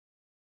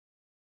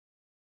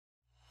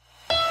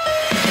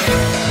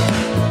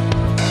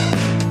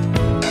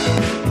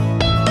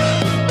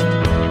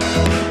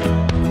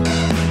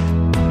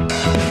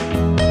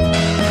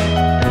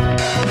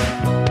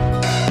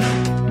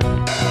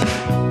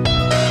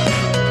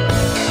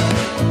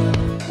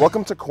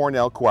Welcome to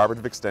Cornell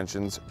Cooperative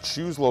Extension's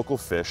Choose Local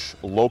Fish,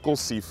 Local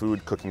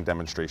Seafood Cooking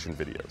Demonstration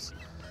videos.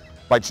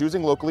 By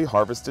choosing locally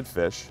harvested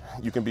fish,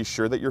 you can be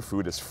sure that your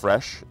food is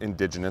fresh,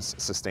 indigenous,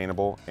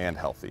 sustainable, and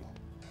healthy.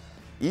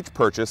 Each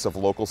purchase of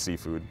local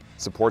seafood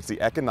supports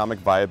the economic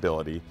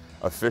viability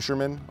of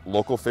fishermen,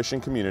 local fishing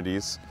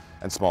communities,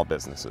 and small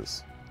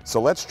businesses.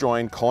 So let's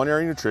join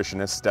culinary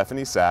nutritionist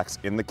Stephanie Sachs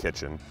in the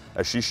kitchen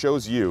as she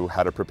shows you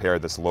how to prepare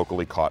this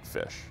locally caught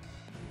fish.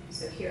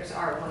 So here's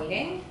our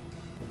whiting.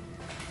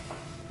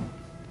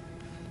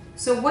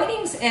 So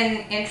whiting's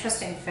an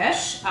interesting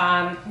fish,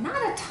 not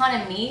a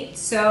ton of meat,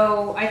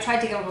 so I tried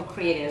to get a little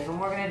creative,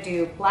 and we're gonna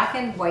do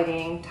blackened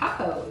whiting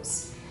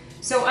tacos.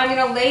 So I'm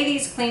gonna lay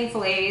these clean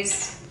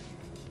fillets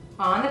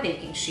on the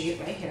baking sheet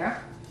right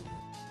here.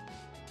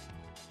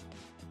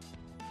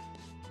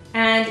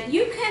 And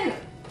you can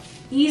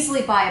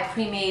easily buy a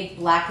pre-made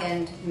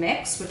blackened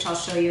mix, which I'll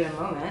show you in a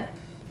moment,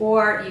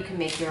 or you can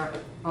make your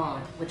own,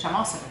 which I'm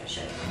also gonna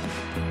show you.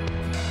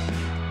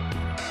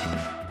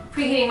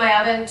 Preheating my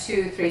oven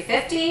to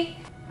 350.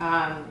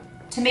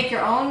 To make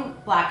your own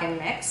blackened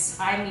mix,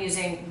 I'm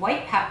using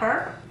white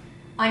pepper,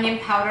 onion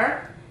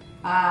powder,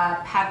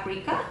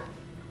 paprika,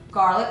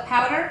 garlic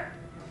powder,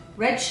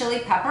 red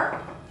chili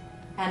pepper,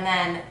 and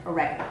then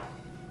oregano.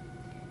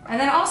 And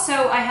then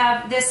also I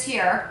have this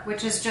here,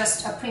 which is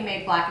just a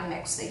pre-made blackened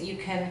mix that you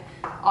can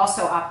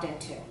also opt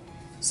into.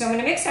 So I'm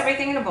gonna mix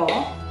everything in a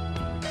bowl.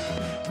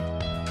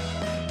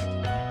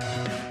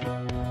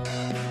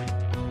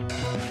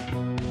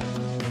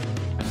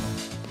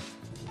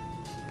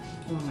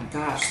 Oh my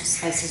gosh, the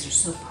spices are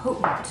so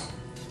potent.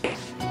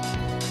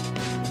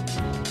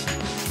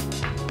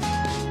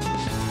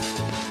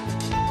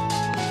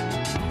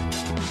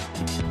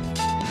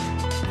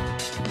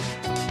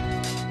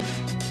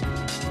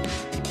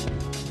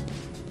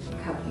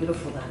 Look how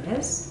beautiful that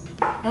is.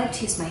 I like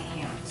to use my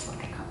hands when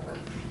I cook.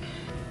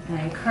 And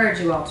I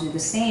encourage you all to do the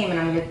same, and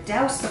I'm going to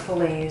douse the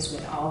fillets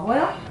with olive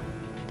oil.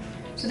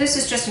 So this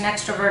is just an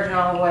extra virgin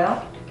olive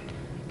oil,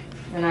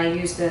 and I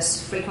use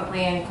this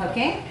frequently in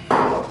cooking.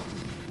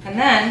 And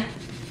then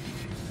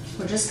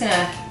we're just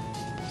gonna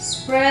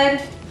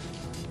spread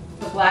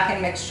the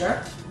blackened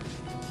mixture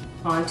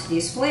onto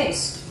these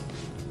fillets.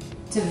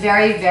 It's a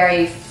very,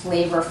 very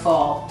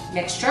flavorful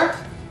mixture.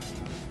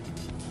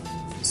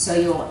 So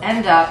you'll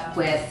end up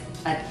with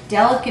a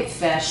delicate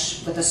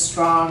fish with a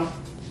strong,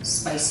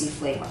 spicy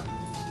flavor,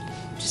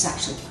 which is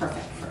actually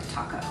perfect for a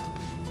taco.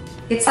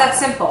 It's that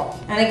simple.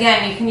 And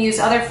again, you can use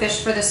other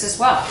fish for this as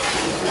well.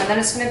 And then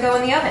it's gonna go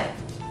in the oven.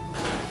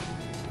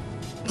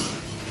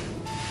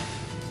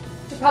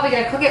 Probably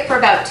gonna cook it for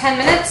about 10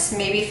 minutes,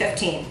 maybe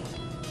 15.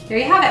 Here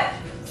you have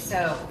it.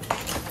 So,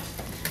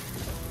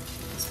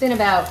 it's been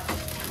about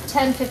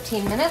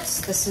 10-15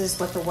 minutes. This is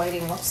what the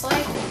whiting looks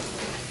like.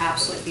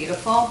 Absolutely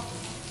beautiful.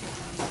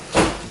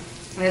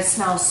 And it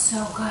smells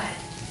so good.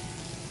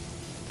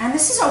 And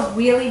this is a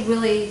really,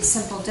 really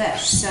simple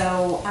dish.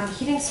 So I'm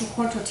heating some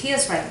corn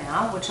tortillas right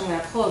now, which I'm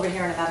gonna pull over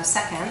here in about a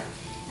second.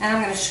 And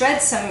I'm gonna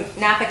shred some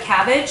Napa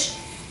cabbage.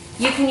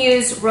 You can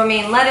use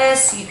romaine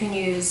lettuce, you can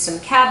use some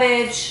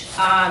cabbage,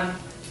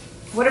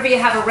 whatever you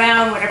have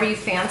around, whatever you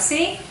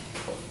fancy.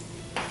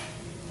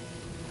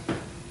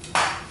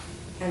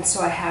 And so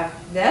I have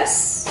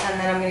this, and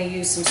then I'm going to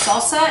use some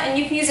salsa, and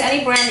you can use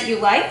any brand that you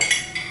like.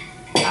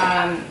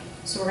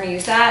 So we're going to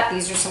use that.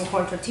 These are some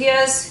corn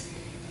tortillas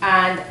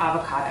and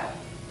avocado.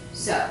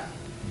 So,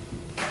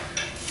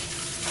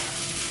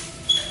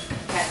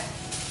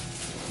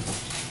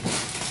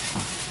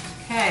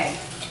 okay.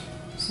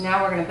 So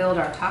now we're going to build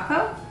our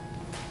taco.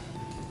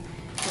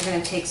 We're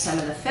going to take some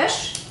of the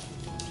fish,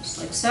 just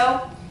like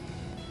so.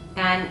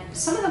 And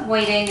some of the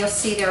whiting, you'll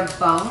see there are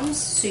bones,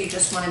 so you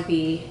just want to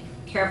be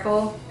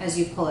careful as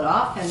you pull it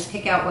off and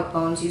pick out what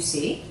bones you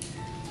see.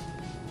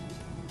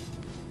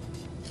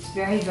 It's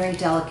very, very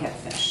delicate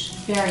fish,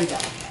 very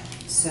delicate.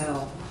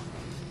 So,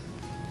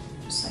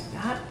 just like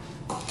that.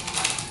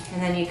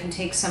 And then you can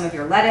take some of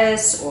your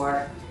lettuce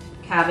or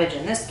cabbage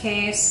in this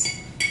case.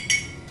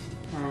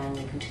 And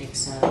you can take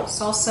some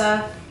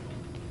salsa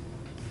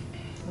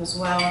as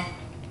well.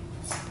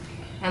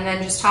 And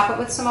then just top it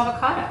with some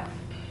avocado.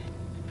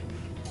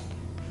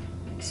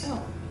 Like so.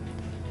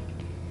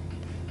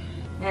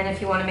 And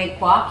if you want to make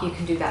guac, you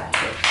can do that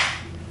too.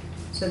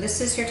 So this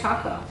is your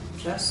taco,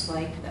 just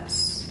like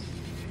this.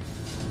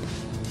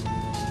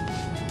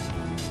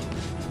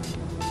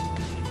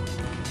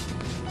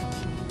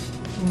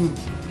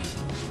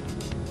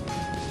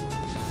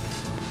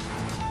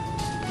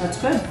 That's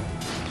good.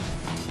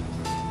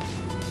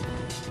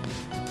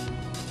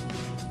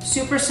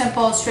 Super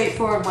simple,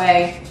 straightforward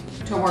way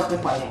to work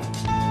with whiting.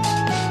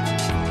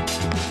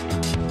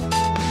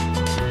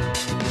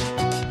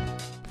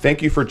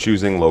 Thank you for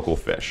choosing Local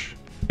Fish.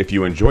 If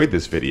you enjoyed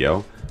this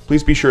video,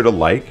 please be sure to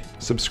like,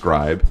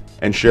 subscribe,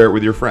 and share it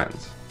with your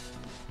friends.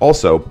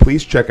 Also,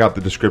 please check out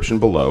the description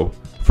below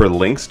for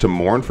links to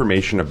more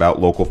information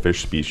about local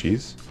fish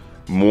species,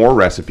 more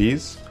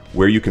recipes,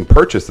 where you can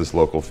purchase this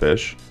local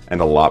fish,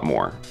 and a lot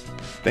more.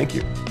 Thank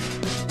you.